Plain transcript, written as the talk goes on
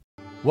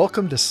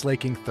Welcome to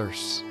Slaking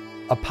Thirsts,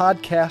 a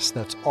podcast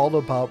that's all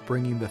about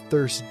bringing the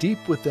thirst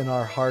deep within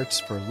our hearts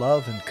for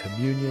love and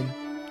communion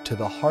to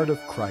the heart of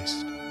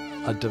Christ,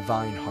 a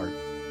divine heart,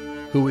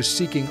 who is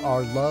seeking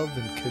our love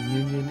and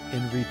communion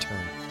in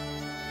return.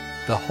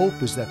 The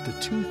hope is that the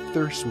two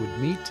thirsts would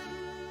meet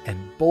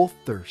and both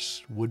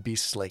thirsts would be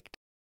slaked.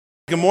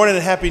 Good morning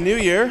and Happy New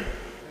Year.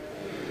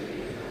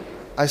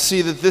 I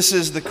see that this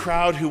is the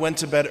crowd who went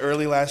to bed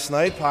early last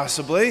night,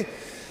 possibly.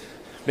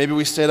 Maybe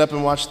we stayed up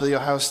and watched the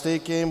Ohio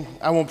State game.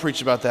 I won't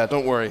preach about that,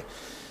 don't worry.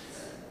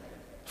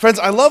 Friends,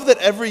 I love that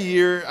every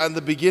year on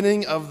the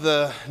beginning of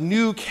the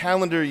new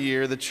calendar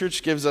year, the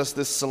church gives us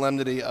this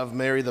solemnity of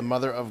Mary, the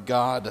Mother of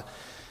God.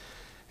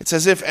 It's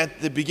as if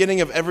at the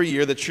beginning of every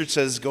year, the church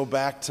says, go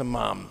back to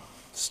mom.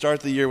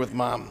 Start the year with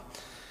mom.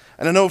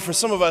 And I know for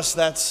some of us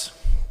that's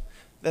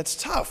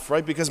tough,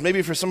 right? Because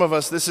maybe for some of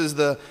us, this is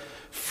the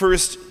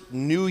first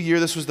new year.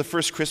 This was the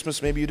first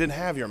Christmas. Maybe you didn't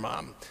have your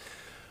mom.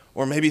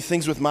 Or maybe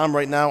things with mom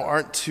right now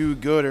aren't too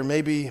good. Or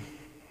maybe,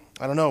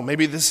 I don't know,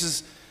 maybe this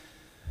is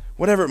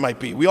whatever it might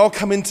be. We all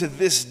come into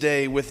this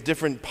day with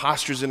different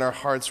postures in our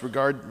hearts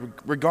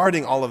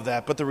regarding all of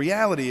that. But the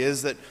reality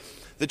is that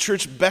the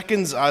church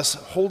beckons us,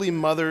 Holy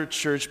Mother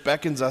Church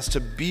beckons us to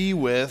be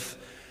with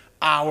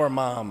our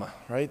mom,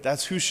 right?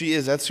 That's who she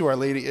is. That's who Our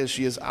Lady is.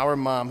 She is our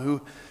mom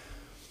who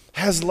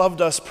has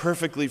loved us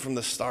perfectly from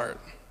the start.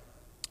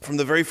 From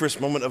the very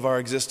first moment of our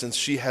existence,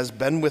 she has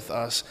been with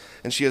us,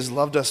 and she has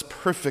loved us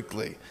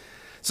perfectly.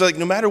 So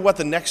no matter what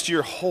the next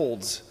year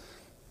holds,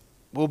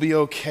 we'll be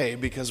okay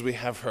because we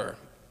have her,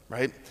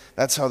 right?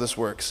 That's how this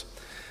works.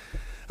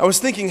 I was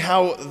thinking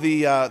how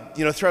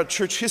throughout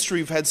church history,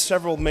 we've had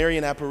several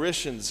Marian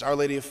apparitions. Our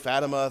Lady of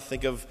Fatima,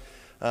 think of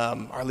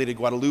Our Lady of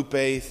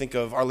Guadalupe, think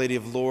of Our Lady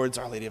of Lourdes,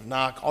 Our Lady of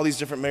Knock, all these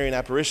different Marian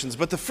apparitions.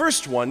 But the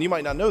first one, you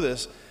might not know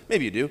this,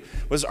 maybe you do,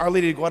 was Our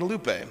Lady of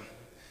Guadalupe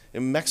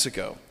in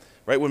Mexico.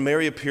 Right, when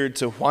Mary appeared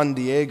to Juan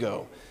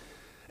Diego.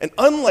 And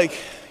unlike,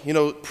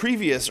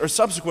 previous or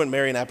subsequent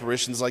Marian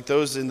apparitions like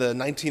those in the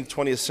 19th,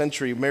 20th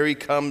century, Mary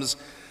comes,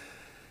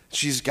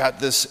 she's got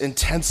this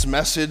intense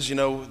message,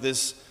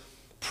 this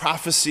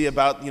prophecy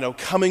about,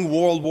 coming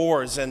world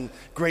wars and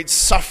great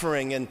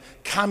suffering and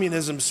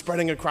communism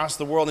spreading across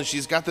the world. And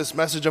she's got this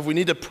message of we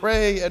need to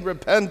pray and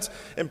repent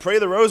and pray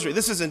the rosary.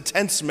 This is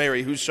intense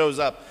Mary who shows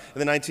up in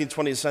the 19th,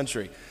 20th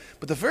century.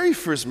 But the very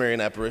first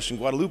Marian apparition,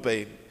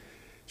 Guadalupe,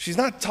 she's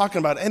not talking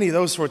about any of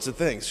those sorts of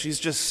things. She's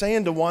just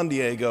saying to Juan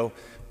Diego,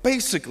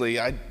 basically,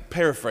 I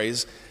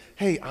paraphrase,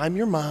 hey, I'm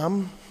your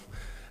mom,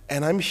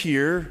 and I'm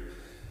here,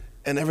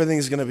 and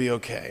everything's going to be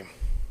okay.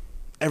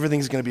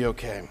 Everything's going to be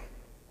okay.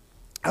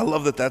 I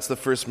love that that's the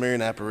first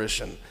Marian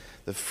apparition.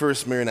 The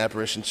first Marian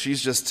apparition.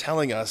 She's just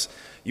telling us,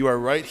 you are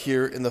right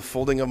here in the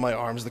folding of my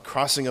arms, the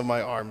crossing of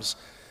my arms.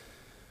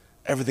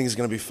 Everything's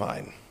going to be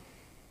fine.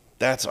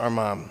 That's our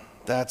mom.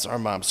 That's our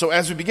mom. So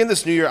as we begin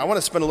this new year, I want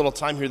to spend a little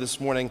time here this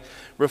morning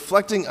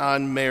reflecting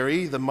on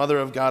Mary, the Mother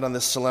of God, on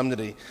this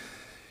solemnity.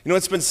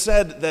 It's been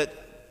said that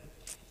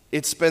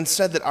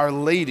Our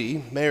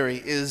Lady,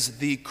 Mary, is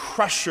the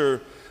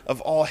crusher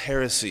of all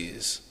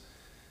heresies.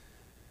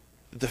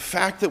 The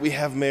fact that we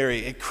have Mary,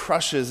 it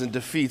crushes and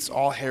defeats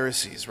all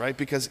heresies, right?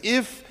 Because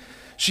if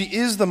she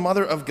is the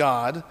Mother of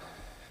God,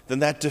 then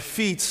that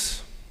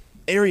defeats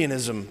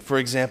Arianism, for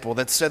example,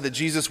 that said that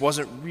Jesus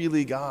wasn't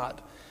really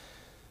God.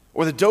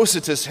 Or the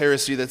Docetist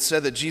heresy that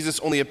said that Jesus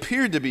only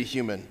appeared to be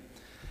human.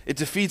 It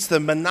defeats the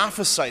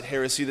Monophysite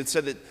heresy that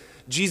said that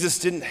Jesus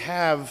didn't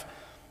have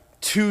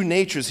two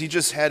natures. He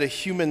just had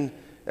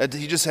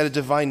a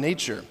divine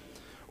nature.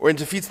 Or it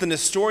defeats the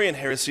Nestorian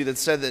heresy that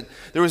said that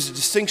there was a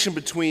distinction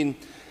between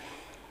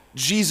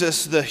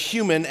Jesus the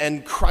human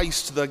and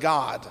Christ the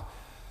God.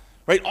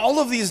 Right? All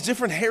of these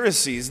different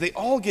heresies, they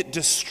all get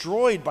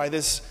destroyed by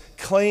this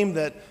claim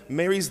that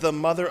Mary's the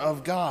Mother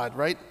of God,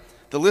 right?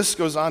 The list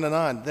goes on and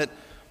on. That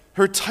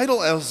her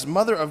title as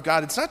Mother of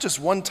God, it's not just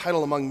one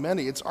title among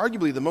many, it's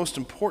arguably the most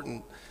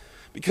important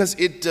because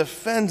it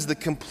defends the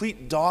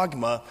complete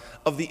dogma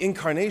of the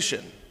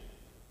incarnation.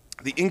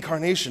 The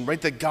incarnation,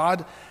 right? That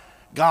God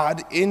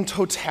in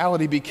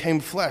totality became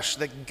flesh,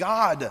 that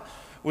God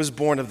was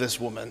born of this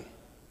woman.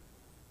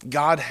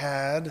 God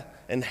had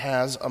and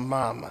has a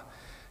mom.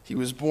 He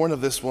was born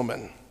of this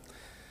woman.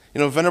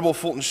 Venerable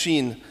Fulton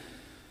Sheen,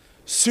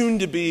 soon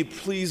to be,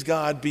 please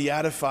God,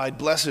 beatified,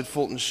 blessed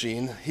Fulton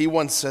Sheen, he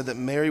once said that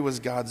Mary was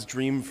God's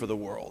dream for the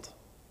world.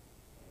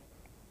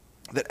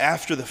 That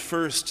after the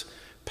first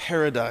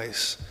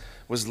paradise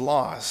was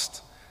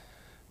lost,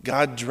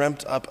 God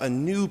dreamt up a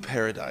new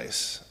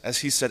paradise, as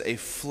he said, a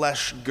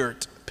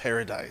flesh-girt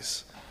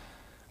paradise,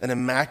 an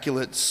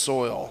immaculate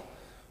soil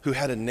who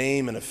had a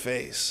name and a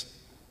face.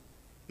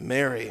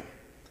 Mary,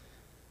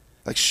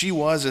 like she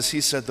was, as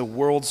he said, the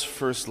world's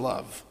first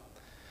love.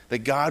 That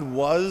God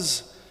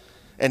was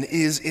and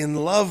is in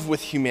love with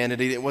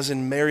humanity. It was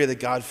in Mary that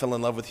God fell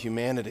in love with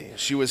humanity.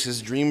 She was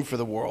his dream for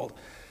the world.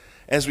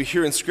 As we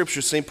hear in Scripture,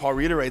 St. Paul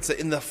reiterates that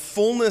in the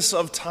fullness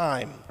of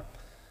time,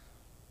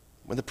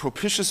 when the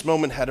propitious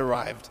moment had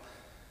arrived,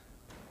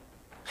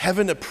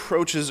 heaven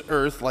approaches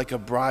earth like a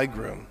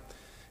bridegroom,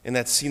 in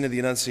that scene of the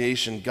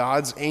Annunciation,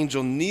 God's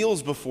angel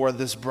kneels before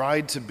this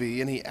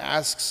bride-to-be, and he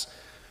asks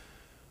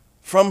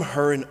from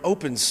her an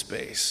open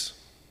space.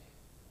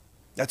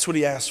 That's what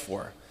he asked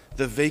for,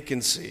 the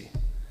vacancy,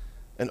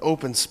 an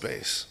open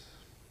space,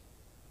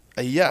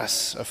 a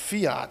yes, a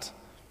fiat.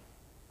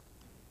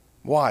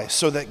 Why?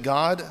 So that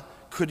God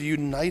could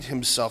unite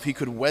himself, he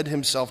could wed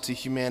himself to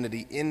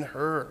humanity in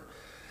her,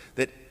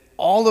 that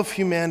all of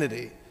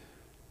humanity,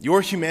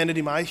 your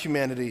humanity, my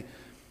humanity,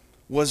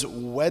 was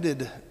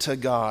wedded to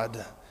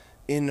God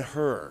in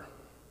her.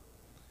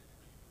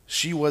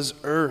 She was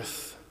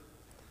earth,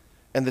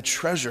 and the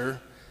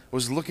treasure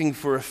was looking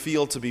for a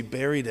field to be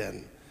buried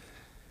in.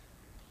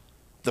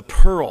 The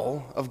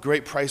pearl of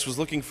great price was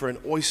looking for an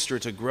oyster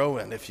to grow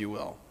in, if you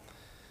will.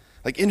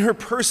 Like in her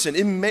person,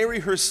 in Mary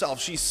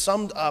herself, she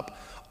summed up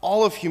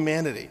all of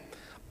humanity,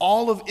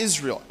 all of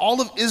Israel.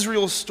 All of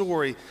Israel's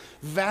story,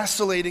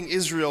 vacillating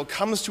Israel,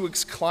 comes to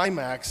its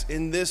climax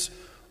in this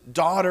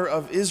daughter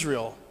of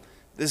Israel,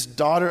 this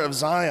daughter of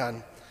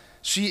Zion.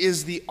 She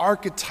is the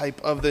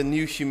archetype of the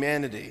new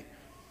humanity.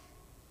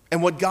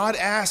 And what God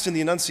asked in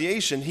the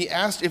Annunciation, he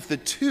asked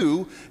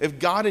if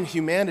God and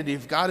humanity,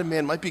 if God and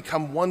man might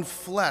become one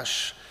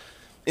flesh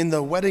in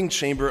the wedding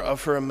chamber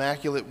of her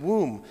immaculate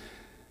womb.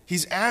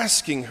 He's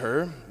asking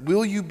her,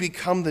 will you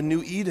become the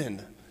new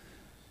Eden?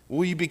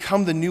 Will you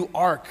become the new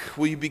ark?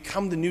 Will you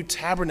become the new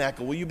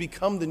tabernacle? Will you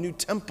become the new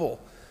temple?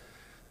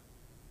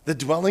 The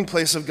dwelling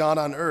place of God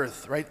on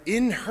earth, right?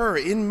 In her,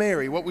 in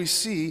Mary, what we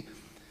see,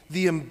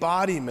 the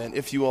embodiment,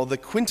 if you will, the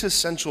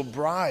quintessential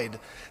bride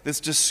that's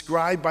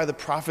described by the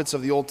prophets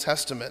of the Old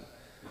Testament.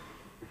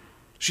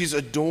 She's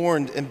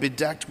adorned and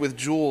bedecked with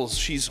jewels.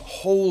 She's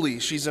holy.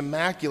 She's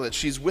immaculate.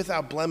 She's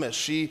without blemish.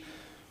 She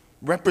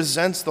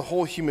represents the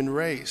whole human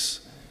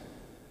race.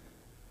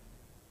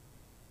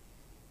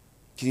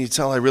 Can you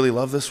tell I really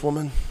love this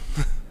woman?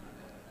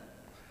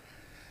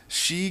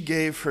 She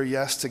gave her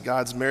yes to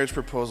God's marriage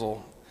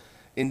proposal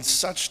in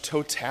such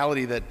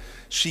totality that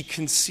she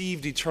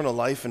conceived eternal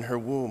life in her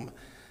womb.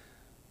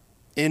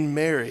 In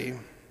Mary,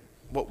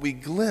 what we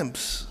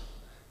glimpse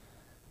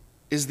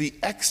is the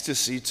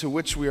ecstasy to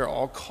which we are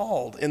all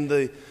called in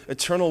the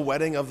eternal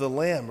wedding of the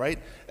Lamb, right?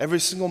 Every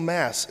single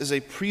Mass is a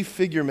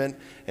prefigurement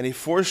and a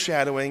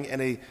foreshadowing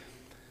and a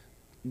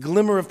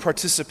glimmer of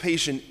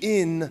participation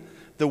in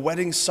the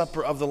wedding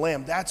supper of the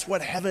Lamb. That's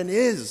what heaven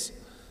is.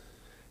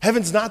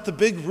 Heaven's not the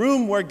big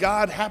room where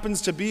God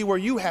happens to be where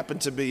you happen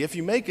to be, if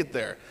you make it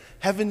there.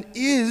 Heaven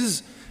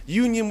is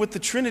union with the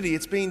Trinity.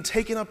 It's being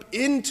taken up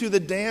into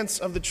the dance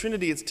of the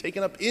Trinity. It's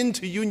taken up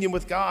into union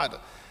with God.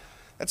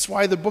 That's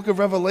why the book of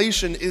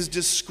Revelation is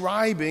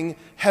describing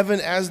heaven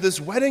as this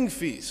wedding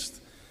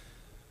feast.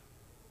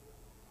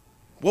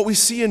 What we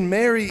see in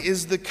Mary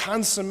is the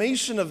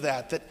consummation of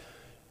that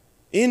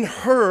in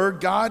her,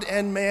 God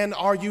and man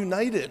are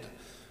united.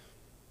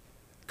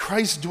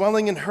 Christ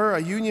dwelling in her,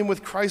 a union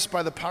with Christ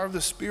by the power of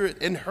the Spirit.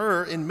 In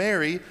her, in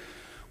Mary,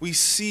 we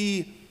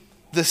see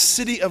the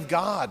city of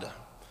God.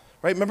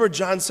 Right? Remember,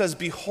 John says,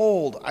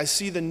 behold, I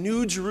see the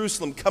new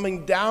Jerusalem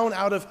coming down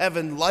out of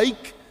heaven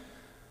like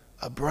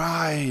a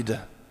bride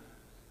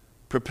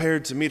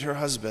prepared to meet her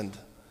husband.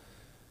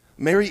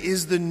 Mary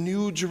is the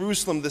new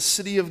Jerusalem, the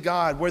city of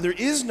God, where there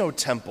is no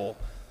temple,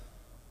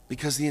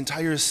 because the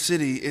entire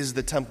city is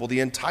the temple. The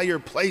entire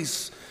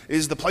place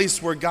is the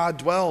place where God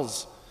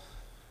dwells.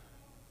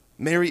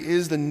 Mary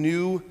is the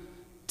new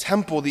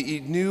temple, the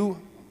new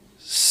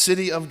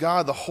city of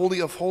God, the Holy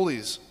of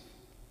Holies.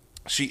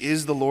 She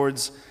is the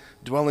Lord's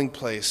dwelling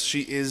place.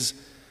 She is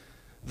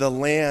the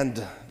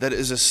land that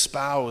is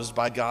espoused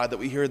by God that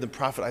we hear in the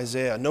prophet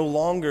Isaiah. No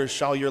longer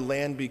shall your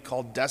land be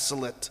called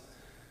desolate,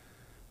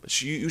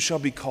 but you shall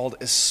be called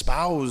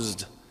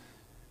espoused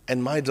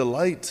and my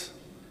delight.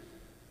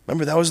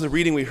 Remember, that was the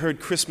reading we heard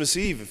Christmas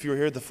Eve, if you were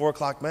here at the 4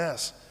 o'clock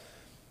Mass.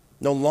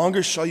 No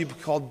longer shall you be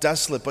called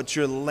desolate, but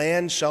your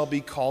land shall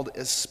be called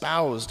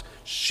espoused.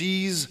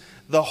 She's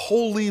the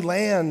holy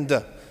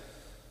land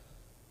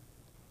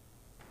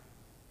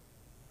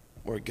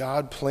where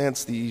God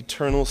plants the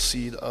eternal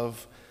seed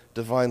of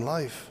divine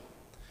life.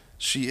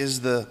 She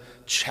is the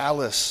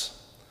chalice.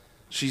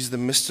 She's the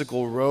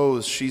mystical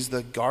rose. She's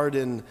the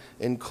garden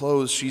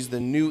enclosed. She's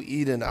the new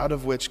Eden out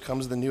of which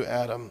comes the new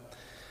Adam.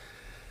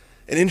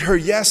 And in her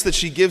yes that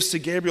she gives to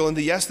Gabriel and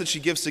the yes that she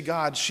gives to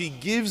God, she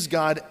gives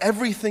God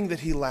everything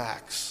that he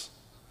lacks.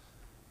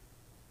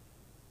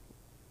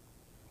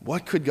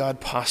 What could God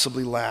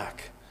possibly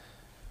lack?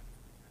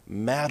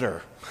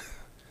 Matter.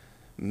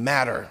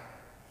 Matter.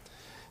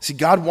 See,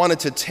 God wanted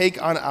to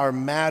take on our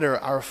matter,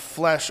 our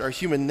flesh, our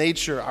human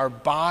nature, our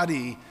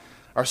body,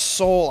 our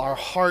soul, our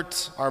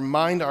heart, our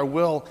mind, our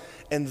will,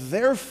 and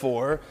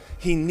therefore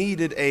he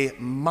needed a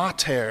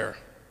mater,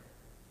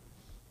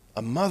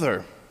 a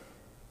mother.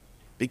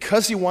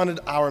 Because he wanted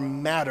our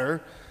matter,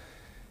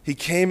 he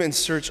came in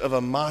search of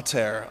a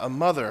mater, a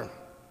mother.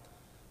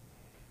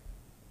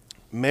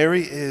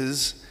 Mary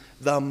is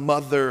the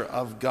mother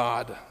of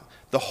God,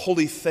 the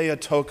Holy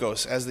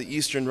Theotokos, as the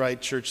Eastern Rite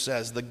Church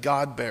says, the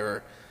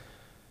God-bearer.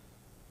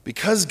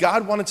 Because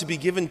God wanted to be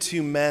given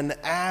to men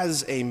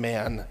as a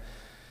man,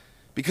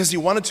 because he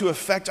wanted to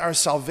effect our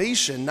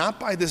salvation, not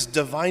by this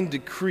divine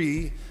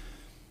decree,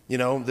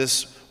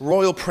 this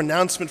royal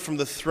pronouncement from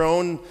the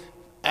throne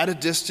at a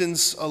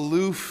distance,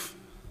 aloof.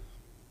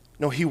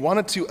 No, he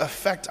wanted to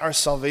effect our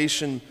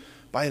salvation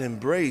by an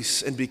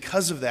embrace, and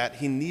because of that,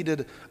 he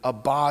needed a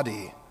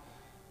body.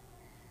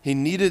 He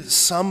needed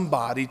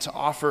somebody to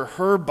offer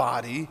her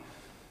body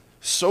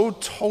so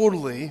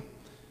totally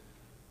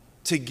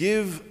to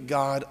give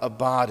God a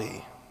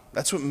body.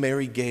 That's what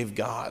Mary gave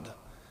God.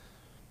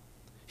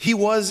 He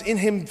was in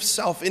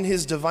himself, in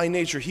his divine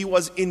nature, he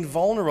was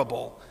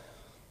invulnerable.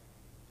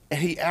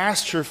 And he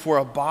asked her for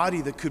a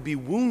body that could be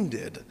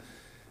wounded.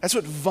 That's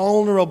what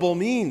vulnerable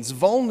means.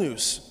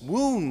 Vulnus,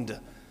 wound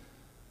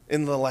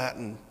in the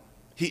Latin.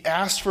 He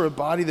asked for a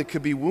body that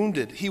could be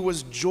wounded. He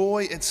was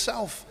joy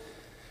itself.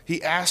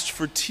 He asked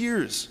for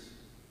tears.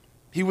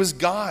 He was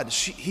God.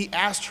 He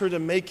asked her to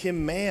make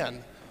him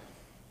man.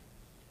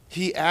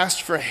 He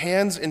asked for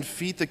hands and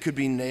feet that could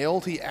be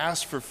nailed. He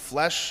asked for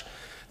flesh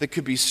that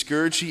could be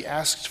scourged. He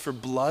asked for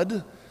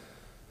blood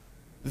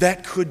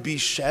that could be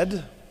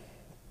shed.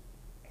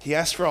 He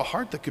asked for a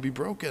heart that could be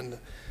broken.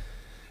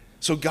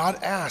 So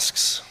God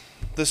asks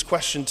this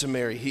question to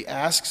Mary. He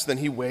asks, then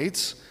he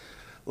waits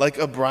like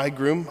a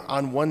bridegroom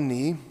on one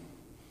knee.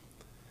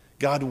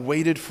 God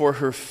waited for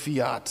her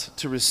fiat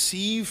to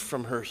receive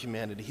from her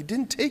humanity. He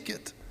didn't take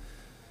it.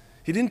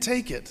 He didn't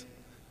take it.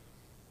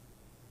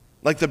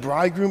 Like the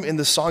bridegroom in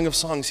the Song of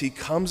Songs, he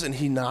comes and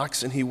he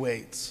knocks and he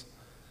waits.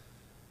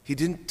 He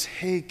didn't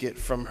take it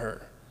from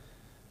her.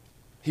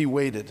 He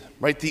waited,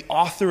 right? The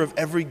author of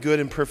every good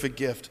and perfect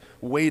gift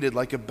waited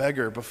like a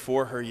beggar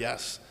before her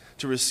yes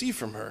to receive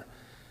from her.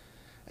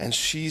 And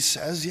she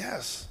says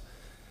yes.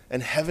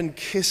 And heaven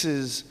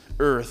kisses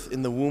earth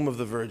in the womb of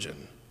the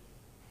Virgin.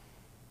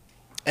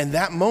 And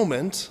that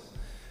moment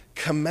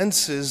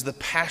commences the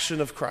passion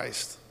of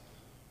Christ.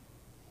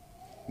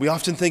 We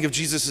often think of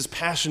Jesus'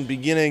 passion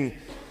beginning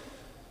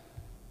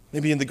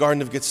maybe in the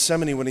Garden of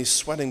Gethsemane when he's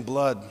sweating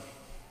blood.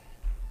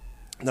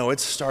 No, it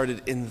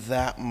started in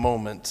that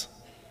moment,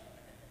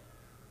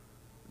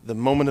 the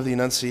moment of the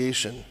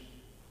Annunciation,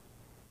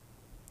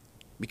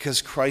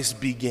 because Christ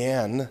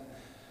began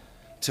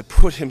to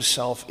put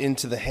himself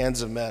into the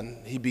hands of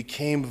men. He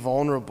became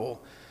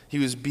vulnerable. He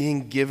was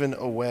being given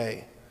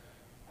away.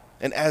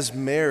 And as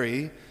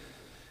Mary,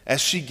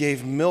 as she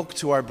gave milk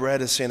to our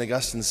bread, as St.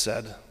 Augustine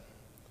said,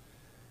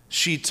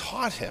 she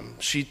taught him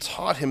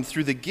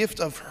through the gift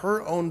of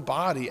her own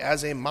body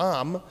as a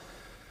mom.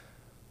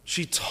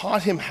 She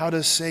taught him how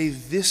to say,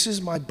 "This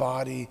is my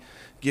body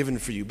given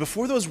for you."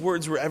 Before those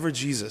words were ever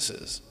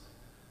Jesus's,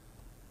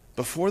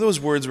 at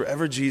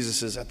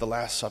the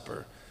Last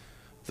Supper,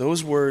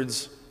 those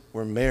words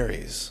were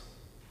Mary's.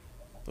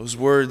 Those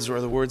words are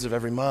the words of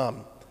every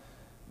mom.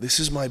 This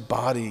is my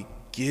body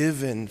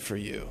given for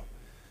you.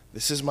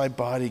 This is my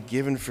body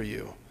given for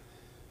you.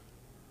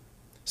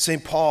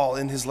 St. Paul,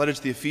 in his letter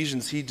to the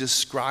Ephesians, he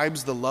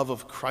describes the love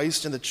of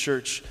Christ and the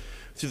church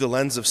through the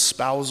lens of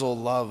spousal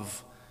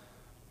love.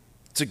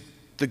 It's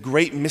the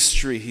great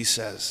mystery, he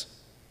says.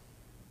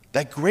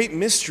 That great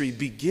mystery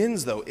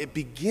begins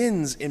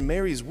in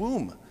Mary's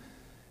womb.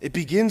 It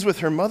begins with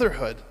her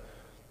motherhood.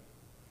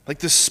 Like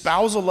the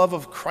spousal love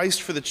of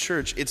Christ for the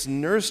church, it's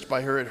nursed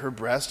by her at her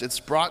breast. It's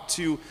brought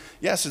to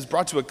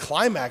a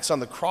climax on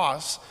the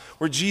cross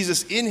where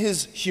Jesus, in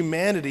his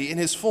humanity, in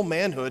his full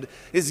manhood,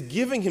 is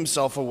giving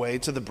himself away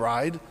to the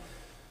bride,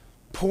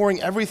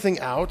 pouring everything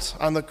out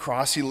on the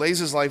cross. He lays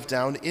his life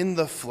down in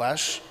the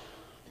flesh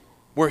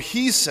where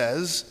he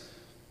says,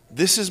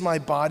 "This is my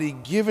body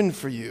given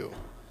for you.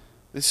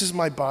 This is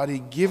my body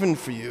given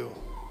for you."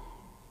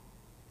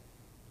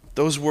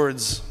 Those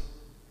words,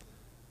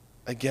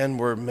 again,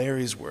 were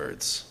Mary's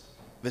words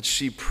that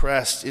she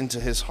pressed into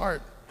his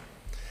heart.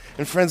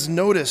 And friends,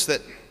 notice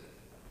that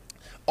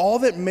all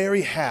that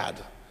Mary had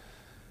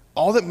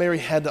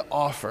to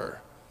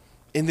offer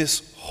in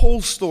this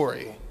whole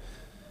story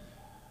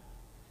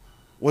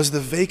was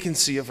the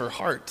vacancy of her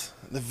heart,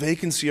 the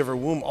vacancy of her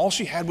womb. All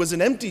she had was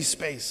an empty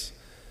space.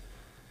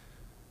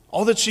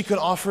 All that she could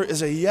offer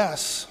is a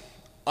yes,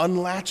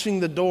 unlatching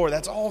the door.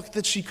 That's all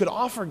that she could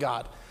offer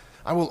God.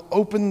 I will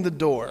open the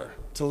door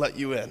to let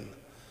you in.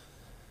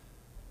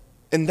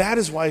 And that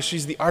is why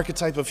she's the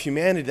archetype of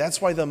humanity.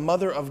 That's why the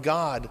Mother of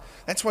God.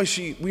 That's why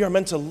we are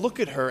meant to look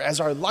at her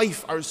as our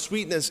life, our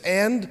sweetness,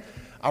 and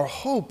our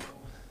hope.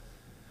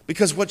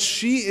 Because what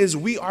she is,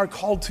 we are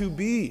called to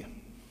be.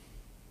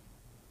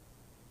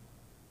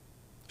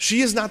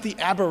 She is not the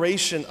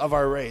aberration of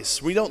our race.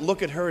 We don't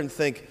look at her and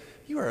think,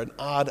 "You are an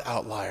odd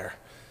outlier."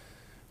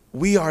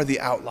 We are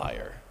the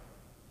outlier.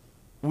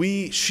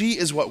 She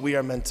is what we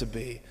are meant to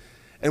be.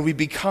 And we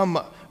become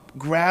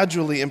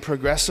gradually and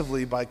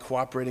progressively by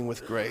cooperating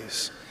with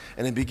grace.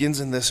 And it begins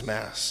in this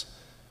Mass.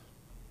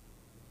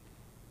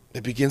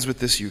 It begins with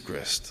this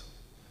Eucharist.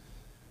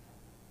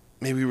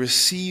 May we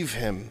receive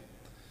him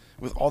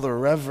with all the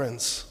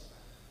reverence,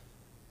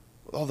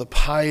 with all the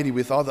piety,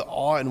 with all the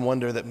awe and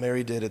wonder that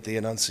Mary did at the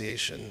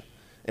Annunciation.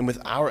 And with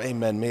our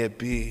amen, may it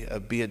be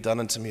it done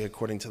unto me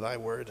according to thy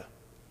word.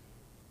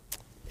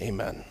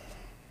 Amen.